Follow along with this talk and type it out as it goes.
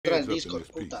el Discord,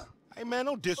 puta. Hey man,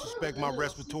 don't disrespect my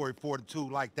respiratory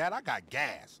fortitude like that. I got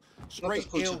gas. Straight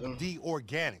LD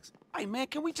organics. Hey man,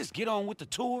 can we just get on with the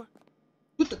tour?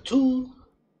 With the tour.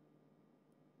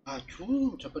 Ah,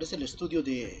 chucha, aparece el estudio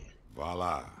de...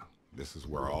 Voila. This is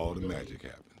where all the magic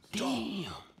happens.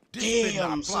 Damn.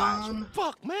 Damn, son.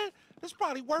 Fuck, man. This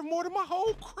probably worth more than my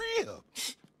whole crib.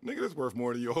 Nigga, that's worth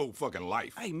more than your whole fucking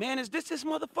life. Hey man, is this his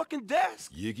motherfucking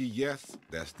desk? Yiggy, yes,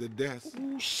 that's the desk.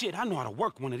 Ooh, shit, I know how to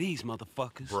work one of these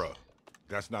motherfuckers. Bruh,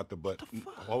 that's not the button.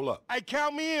 Hold up. Hey,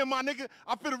 count me in, my nigga.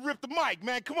 I'm finna rip the mic,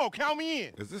 man. Come on, count me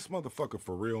in. Is this motherfucker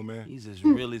for real, man? He's as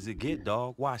real as it get,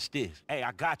 dog. Watch this. Hey,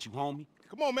 I got you, homie.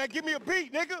 Come on, man. Give me a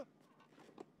beat, nigga.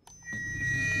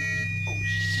 Oh,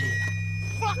 shit.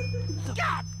 Fuck.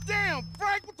 God damn,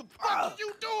 Frank. What the fuck are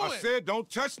you doing? I said don't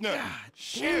touch nothing. God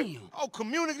Shit. damn. Oh,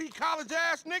 community college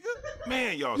ass nigga?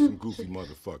 Man, y'all some goofy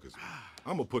motherfuckers.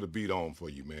 I'm gonna put a beat on for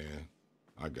you, man.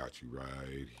 I got you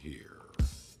right here.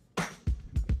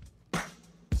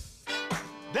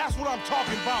 That's what I'm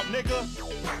talking about, nigga.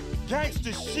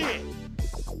 Gangsta shit.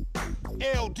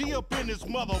 LD up in this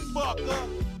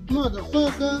motherfucker.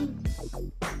 Motherfucker.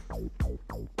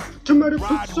 Somebody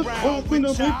Ride put some around pop in a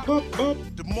with big chop. pop up.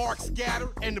 The marks scatter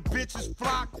and the bitches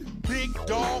flock. Big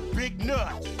dog, big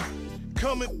nuts.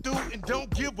 Coming through and don't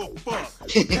give a fuck.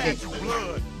 Pass your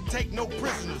blood, take no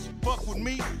prisoners. Fuck with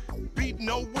me, beat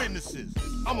no witnesses.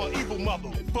 I'm an evil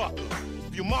motherfucker.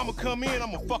 If your mama come in,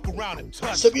 I'ma fuck around and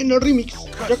touch Se her. viene el remix.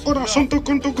 Ya corazón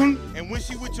tocón. And when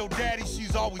she with your daddy,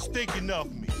 she's always thinking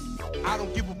of me. I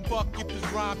don't give a fuck if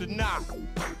it's rhymed or not.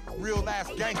 Real ass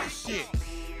gangster shit.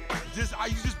 You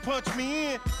just punch me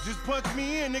in,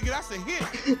 nigga, that's a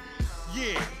hit.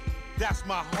 Yeah, that's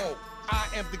my hope. I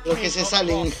am the Lo king que se of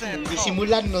salen, Los Santos.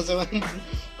 disimular no se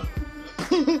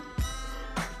van.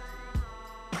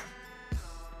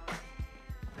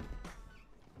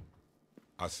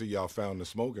 I see y'all found the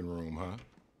smoking room, huh?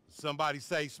 Somebody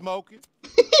say smoking?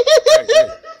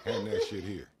 Hey, hand that shit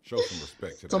here. Show some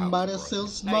respect to the Somebody house, still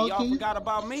Hey, y'all smoking. forgot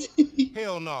about me?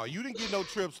 Hell no, you didn't get no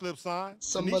trip slip sign.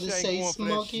 Somebody Tanisha ain't say going for that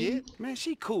smoking. shit. Man,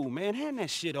 she cool, man. Hand that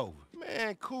shit over.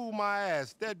 Man, cool my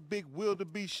ass. That big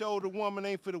wildebeest shoulder woman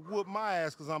ain't finna whoop my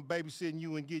ass cause I'm babysitting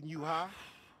you and getting you high.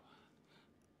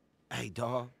 Hey,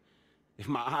 dog. If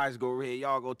my eyes go red,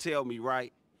 y'all gonna tell me,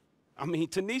 right? I mean,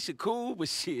 Tanisha cool, but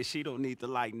shit, she don't need to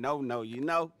like no, you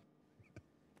know?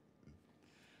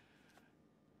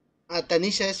 Ah,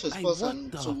 Tanisha es su Ay, esposa,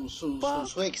 what the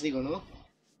su ex, digo, ¿no?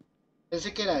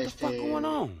 Pensé que era What the fuck going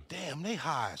on? Damn, they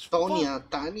high as Tonya, fuck.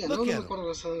 Tania, Look no me at 'em.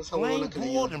 acuerdo esa Flame huevona que le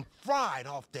boiled dio. and fried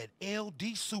off that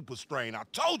LD super strain. I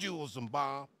told you it was some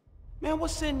bomb. Man,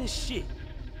 what's in this shit?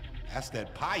 That's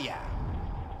that pie.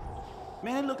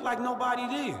 Man, it look like nobody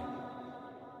there.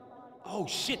 Oh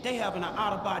shit, they having an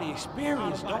out-of-body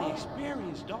experience,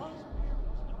 dog.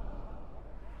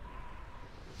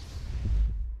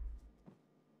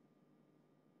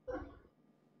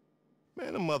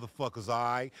 Man, them motherfuckers all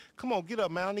right. Come on, get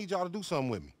up, man. I need y'all to do something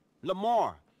with me.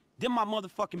 Lamar, them my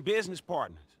motherfucking business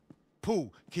partners.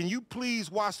 Pooh, can you please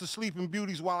watch the Sleeping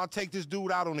Beauties while I take this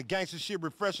dude out on the gangster shit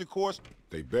refresher course?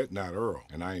 They bet not Earl,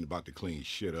 and I ain't about to clean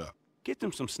shit up. Get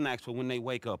them some snacks for when they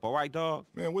wake up, all right, dog?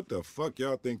 Man, what the fuck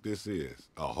y'all think this is?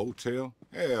 A hotel?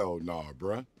 Hell nah,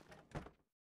 bruh.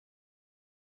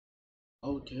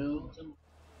 Hotel.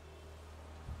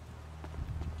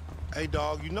 Hey,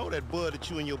 dog, you know that bud that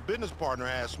you and your business partner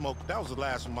had smoked? That was the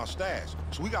last of my stash.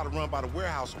 So we gotta run by the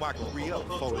warehouse so I can re-up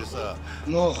before this,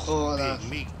 No jodas. big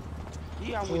meat.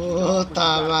 Yeah, I'm with you, dog, but Puta you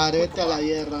gotta madre, put vete a la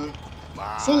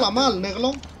guerra. Sola mal,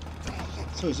 negro.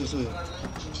 Sube.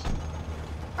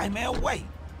 Hey, man, wait.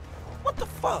 What the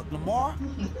fuck, Lamar?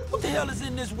 What the hell is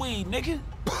in this weed, nigga?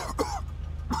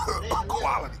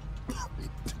 Quality.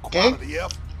 ¿Qué? Quality,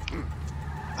 F.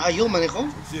 Ah, yo manejo.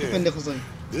 Qué Yeah. pendejo soy.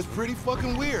 This pretty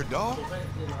fucking weird, dog.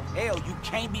 Hell, you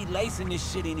can't be lacing this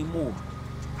shit anymore.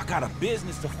 I got a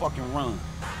business to fucking run.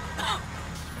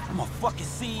 I'm a fucking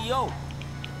CEO.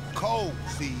 Cold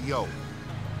CEO.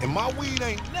 And my weed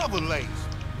ain't never laced.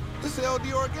 This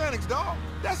LD Organics, dog.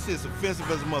 That shit's offensive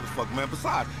as a motherfucker, man.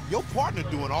 Besides, your partner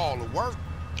doing all the work.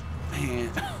 Man,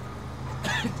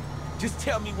 just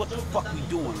tell me what the fuck we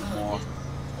doing, Lamar.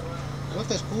 No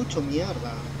te escucho,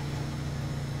 mierda.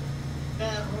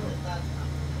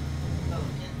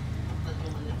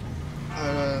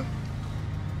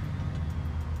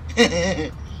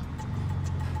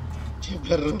 Che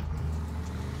perro.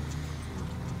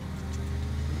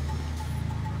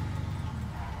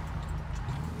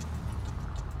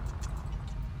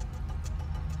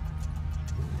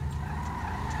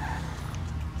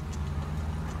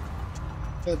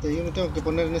 Espérate, yo me tengo que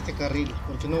poner en este carril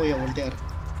porque no voy a voltear.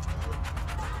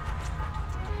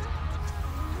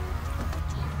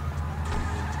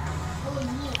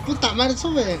 Puta madre,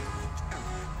 sube.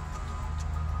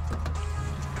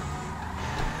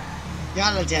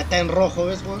 Ya está en rojo,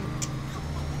 ¿ves, güey?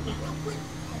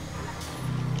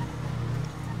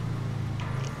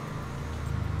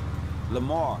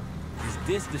 Lamar, is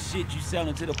this the shit you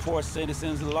selling to the poor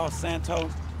citizens of Los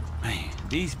Santos? Man,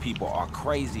 these people are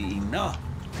crazy enough.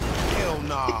 Hell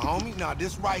nah, homie. Nah,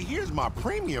 this right here's my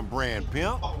premium brand,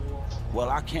 pimp. Well,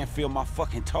 I can't feel my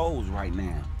fucking toes right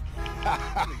now.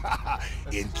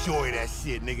 Enjoy that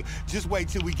shit, nigga. Just wait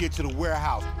till we get to the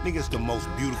warehouse. Nigga, it's the most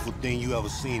beautiful thing you ever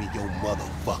seen in your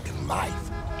motherfucking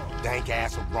life.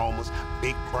 Dank-ass aromas,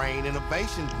 big brain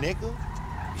innovation, nigga.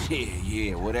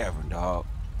 Yeah, whatever, dog.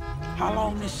 How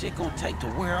long this shit gonna take to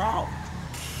wear off?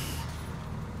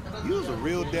 You was a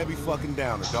real Debbie fucking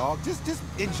Downer, dog. Just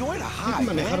enjoy the high,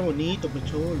 manejar man. bonito,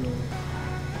 pecholo.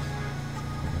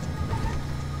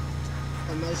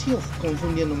 Además, sigo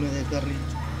confundiéndome de carril.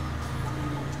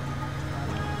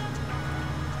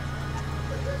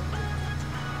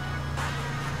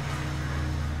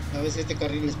 A veces este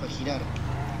carril es para girar.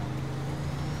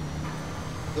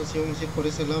 Entonces si vamos a ir por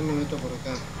ese lado, me meto por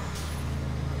acá.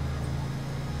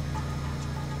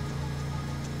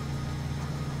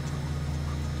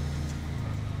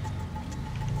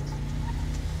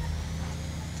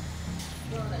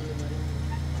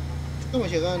 Estamos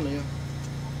llegando ya.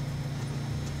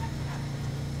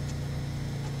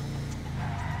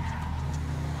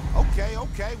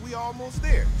 Okay, we almost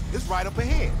there. It's right up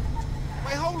ahead.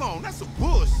 Wait, hold on, that's some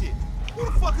bullshit. Who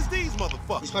the fuck is these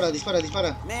motherfuckers?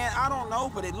 Dispara. Man, I don't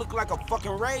know, but it looked like a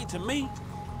fucking raid to me.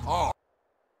 Oh.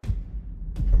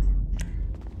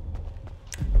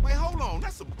 Wait, hold on,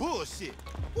 that's some bullshit.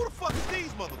 Who the fuck is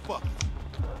these motherfuckers?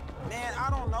 Man, I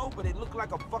don't know, but it looked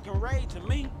like a fucking raid to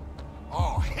me.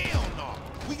 Oh, hell no.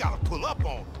 We gotta pull up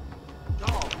on them.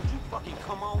 Dog, would you fucking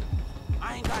come on?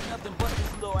 I ain't got nothing but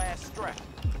this little ass strap.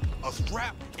 A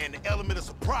strap and the element of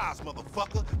surprise,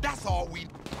 motherfucker. That's all we...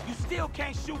 You still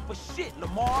can't shoot for shit,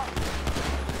 Lamar.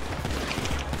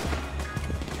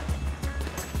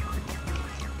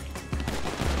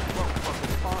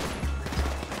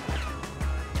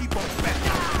 Keep on back.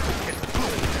 Get the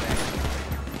glue into that.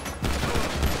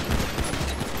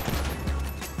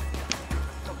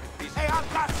 Hey, I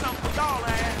got something for y'all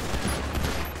ass.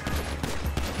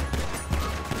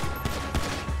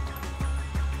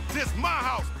 This my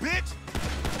house, bitch!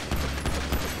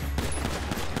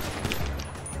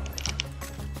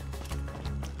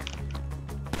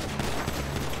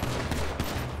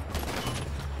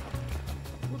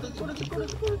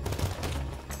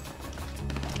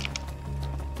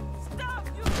 Stop,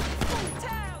 you fool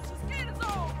towels! Your skin is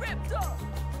all ripped up!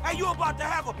 Hey, you about to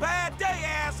have a bad day,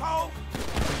 asshole.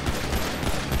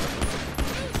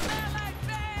 You smell like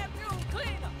bathroom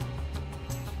cleaner!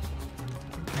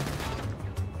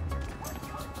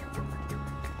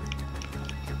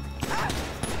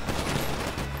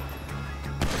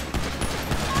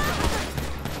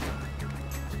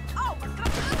 Oh my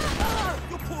God!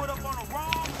 You pulled up on the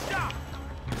wrong shot.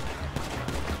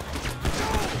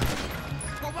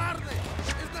 Cobarde!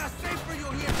 It's not safe for you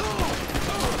here!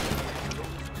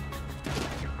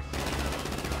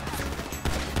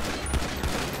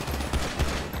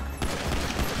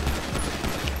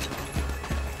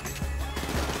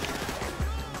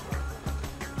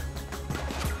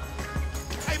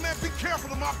 Hey man, be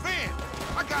careful of my van!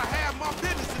 I got half my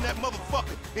business in that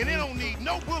motherfucker, and it don't need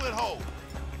no bullet hole!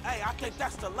 Hey, I think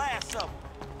that's the last of them.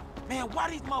 Man, why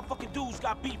these motherfucking dudes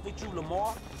got beef with you,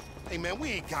 Lamar? Hey man,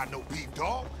 we ain't got no beef,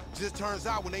 dog. Just turns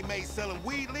out when they made selling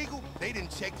weed legal, they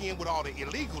didn't check in with all the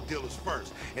illegal dealers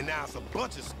first. And now it's a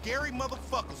bunch of scary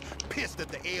motherfuckers pissed at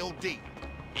the LD.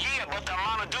 Yeah, but the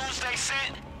amount of dudes they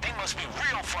sent, they must be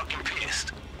real fucking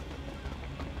pissed.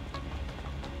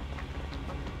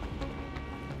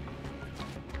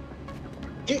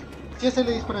 ¿Qué? Ya se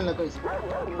le dispara en la cabeza.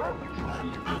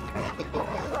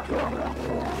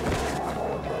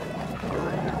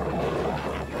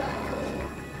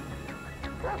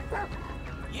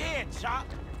 Yeah, Chop.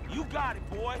 You got it,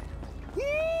 boy.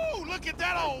 Woo! Look at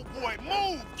that old boy.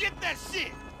 Move! Get that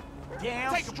shit!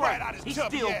 Damn Take a straight. bite out his He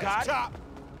chubby still ass, got it. Chop.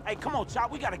 Hey, come on,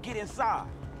 Chop. We gotta get inside.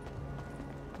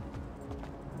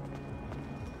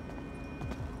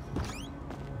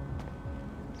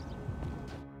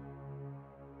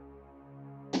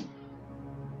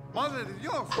 Madre de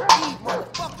Dios!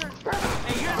 Motherfucker!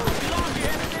 Hey, you don't belong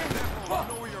here, anything? I don't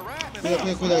know where you're at.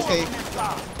 Cuidado, está ahí.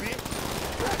 Bitch.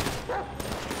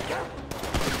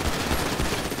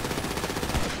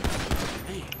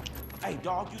 Hey,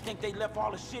 dog, you think they left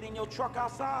all the shit in your truck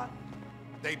outside?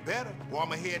 They better, or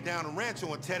I'ma head down to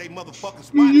Rancho and tear they motherfucking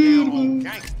spot down on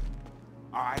gangsta.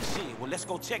 All right, shit. Well, let's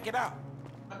go check it out.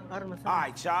 armas. All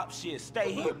right, Chop, shit,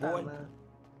 stay here, boy.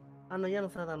 Ah, no, ya no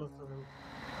está dando.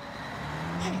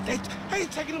 Hey, they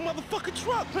taking the motherfucking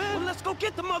truck, man. Well, let's go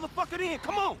get the motherfucker then.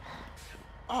 Come on.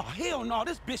 Oh, hell no,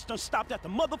 this bitch done stopped at the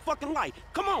motherfucking light.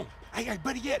 Come on. Hey,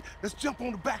 better yet, let's jump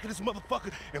on the back of this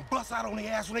motherfucker and bust out on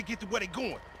their ass when they get to where they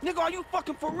going. Nigga, are you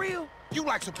fucking for real? You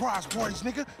like surprise parties,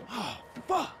 nigga? Oh,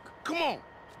 fuck. Come on.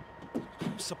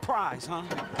 Surprise, huh?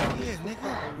 Yeah,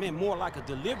 nigga. Man, more like a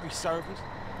delivery service.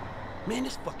 Man,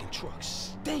 this fucking truck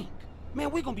stink. Man,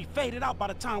 we gonna be faded out by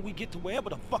the time we get to wherever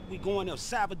the fuck we going, El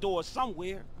Salvador or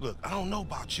somewhere. Look, I don't know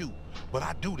about you, but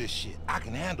I do this shit. I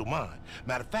can handle mine.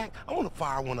 Matter of fact, I want to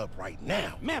fire one up right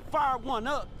now. Man, fire one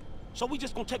up. So we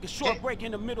just gonna take a short break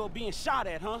in the middle of being shot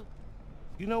at, huh?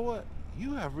 You know what?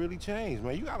 You have really changed,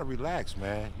 man. You gotta relax,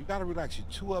 man. You gotta relax. You're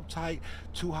too uptight,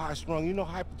 too high-strung. You know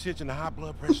hypertension and high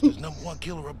blood pressure is #1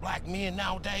 killer of black men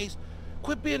nowadays.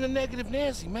 Quit being a negative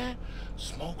Nancy, man.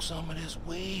 Smoke some of this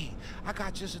weed. I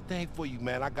got just a thing for you,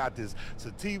 man. I got this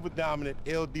Sativa Dominant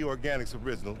LD Organics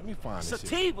Original. Let me find this shit.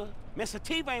 Sativa? Man,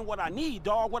 Sativa ain't what I need,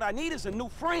 dog. What I need is a new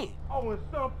friend. Oh, and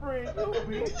some friend you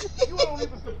be. You don't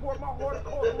even support my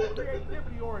horticultural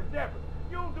creativity or endeavor.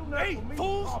 You don't do nothing for me. Hey,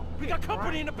 fools! We got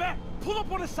company in the back. Pull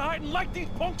up on the side and light these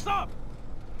punks up.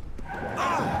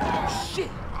 Oh,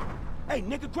 shit. Hey,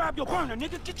 nigga, grab your burner,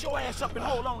 nigga. Get your ass up and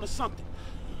hold on to something.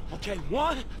 Okay,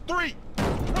 1, 3.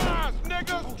 Rise,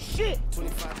 nigga! Oh, shit.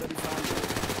 25, 35.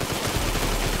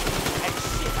 Hey,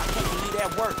 shit, I can't believe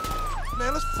that worked.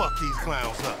 Man, let's fuck these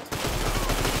clowns up.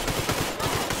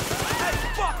 Hey,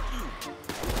 fuck you!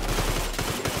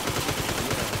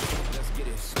 Let's get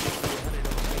it.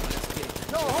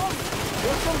 No, homie,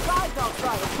 there's some guys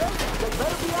outside, okay? They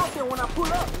better be out there when I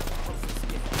pull up.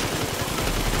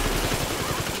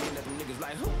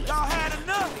 Y'all had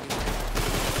enough.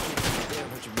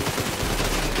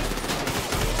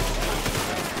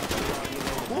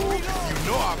 You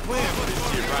know I plan for this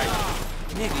shit, right?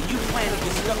 Nigga, you plan to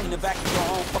get stuck in the back of your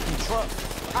own fucking truck.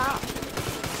 Ah.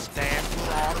 Stash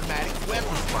with automatic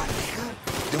weapons, my nigga.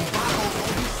 Them bottles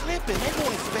gonna be slipping. They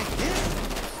won't expect this.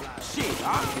 Shit,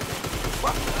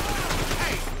 fuck.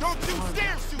 Hey, don't you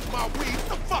dare shoot my weed. What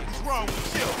the fuck is wrong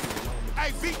with you?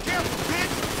 Hey, be careful,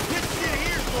 bitch. This shit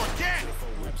here is organic.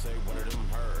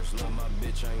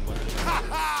 Ha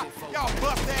ha! Y'all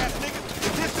bust ass niggas.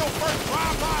 Is this your first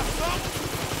drive-by or something?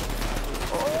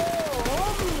 Oh,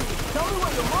 homie, tell me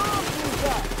where your mom is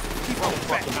at. Keep on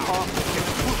fucking off. Get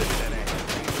the bullet in that ass.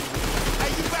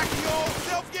 Hey, you back to your old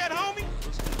self yet, homie?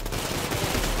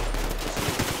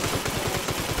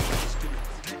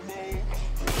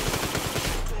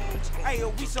 Hey,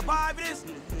 if we survive this,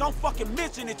 don't fucking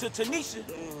mention it to Tanisha.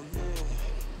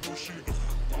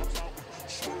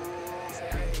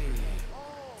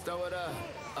 Throw it up,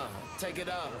 take it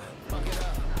up, fuck it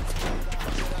up,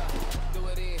 do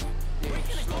it in, yeah,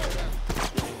 slow it up,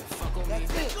 yeah, fuck on me.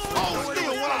 Oh,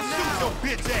 still while I shoot your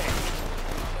bitch ass.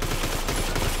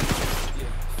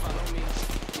 Yeah, follow me.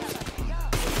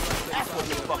 That's what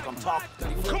the fuck I'm talking.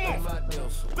 Come on,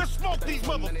 let's smoke these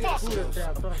motherfuckers.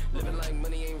 Living like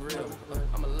money ain't real.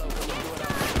 I'm a love, do it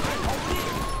out.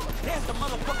 There's the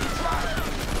motherfucking driver.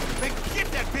 They get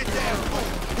that bitch ass fool.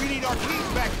 We need our keys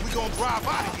back if we gonna drive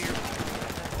out of here.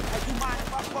 Hey, you mind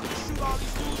if I fucking shoot all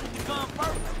these dudes with the gun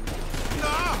first?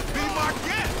 Nah, be my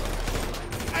guest.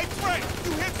 Hey, Trey,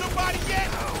 you hit somebody yet?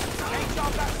 Ain't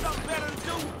y'all got something better to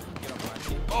do?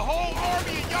 A whole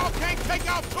army and y'all can't take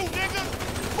out 2 niggas?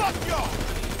 Fuck y'all.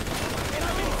 And how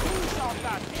many crews y'all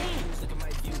got? Damn. Look at my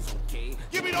views, okay?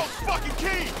 Give me those fucking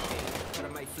keys. But I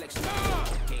might flex,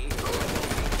 okay?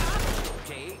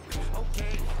 Okay,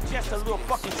 okay. Just a little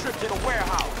fucking trip to the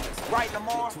warehouse. Right,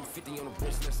 Lamar? 250 on the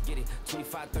wrist, let's get it.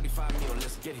 25, 35 mil,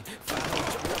 let's get it. 500,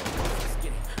 let's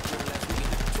get it.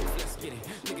 Let's get it.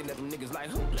 Looking at them niggas like,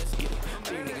 who? Let's get it.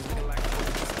 All you niggas looking like,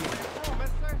 let's get it.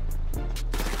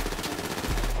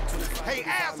 Hey,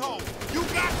 asshole, you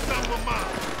got some of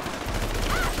mine.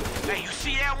 Hey, you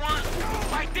see that one?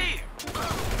 Right there.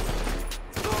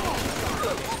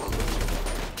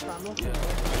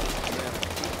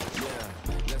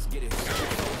 Let's get it.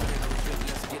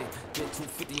 Let's get it. Get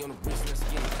 250 on the wrist, let's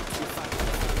get it.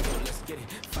 25, let's get it.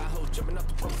 5 hoes jumping up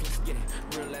the ropes, let's get it.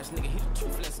 Real ass nigga, hit the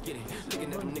truth, let's get it.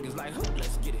 Looking at them niggas like, who?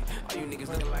 Let's get it. All you niggas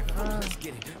looking like, who? Let's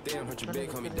get it. Damn, hurt your big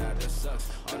homie died, that sucks.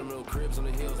 All them little cribs on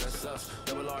the hills, that sucks.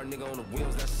 Double R nigga on the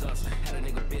wheels, that sucks. Had a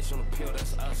nigga bitch on the pill,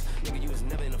 that's us. Nigga, you was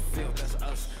never in the field, that's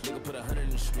us. Nigga put 100 in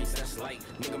the streets, that's light.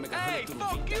 Nigga make a Hey, 100 through the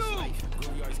fuck beat, that's you! light.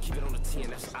 Groovy always keep it on the 10,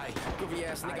 that's aight. Groovy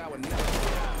ass nigga, I would never.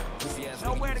 Pussy ass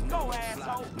Nowhere nigga, to you go, know it's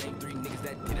asshole. fly. Name 3 niggas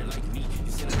that did it like me.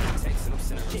 You send a text and I'm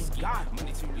sending a ski.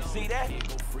 Money too long. See that? Can't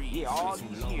go free. Yeah, all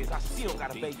these years, I still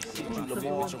gotta babysit you,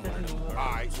 Lamar.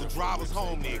 All right, the driver's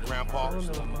home there, Grandpa.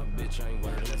 Bitch, I ain't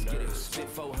worried, let's get it. Spit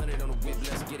 400 on the whip,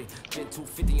 let's get it. Been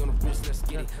 250 on the wrist, let's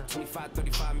get it. 25,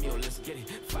 35 mil, let's get it.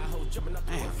 5 hoes jumping up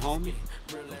the Damn, roof, let's homie. get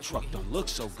it. Real The ass truck nigga. don't look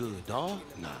so good, dawg.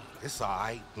 Nah, it's all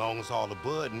right. Long as all the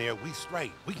bud in there, we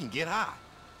straight. We can get high.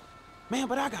 Man,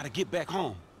 but I gotta get back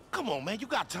home. Come on, man. You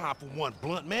got time for one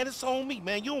blunt, man. It's on me,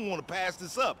 man. You don't want to pass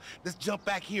this up. Let's jump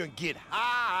back here and get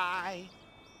high.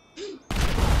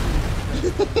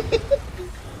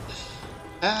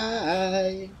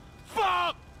 Hi.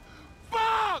 Fuck!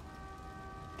 Fuck!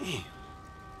 Damn.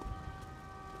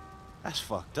 That's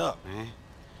fucked up, man.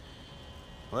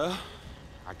 Well,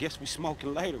 I guess we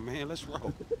smoking later, man. Let's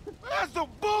roll. That's some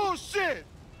bullshit!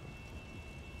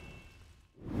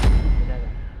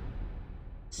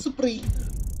 Supri.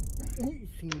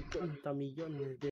 50 millones de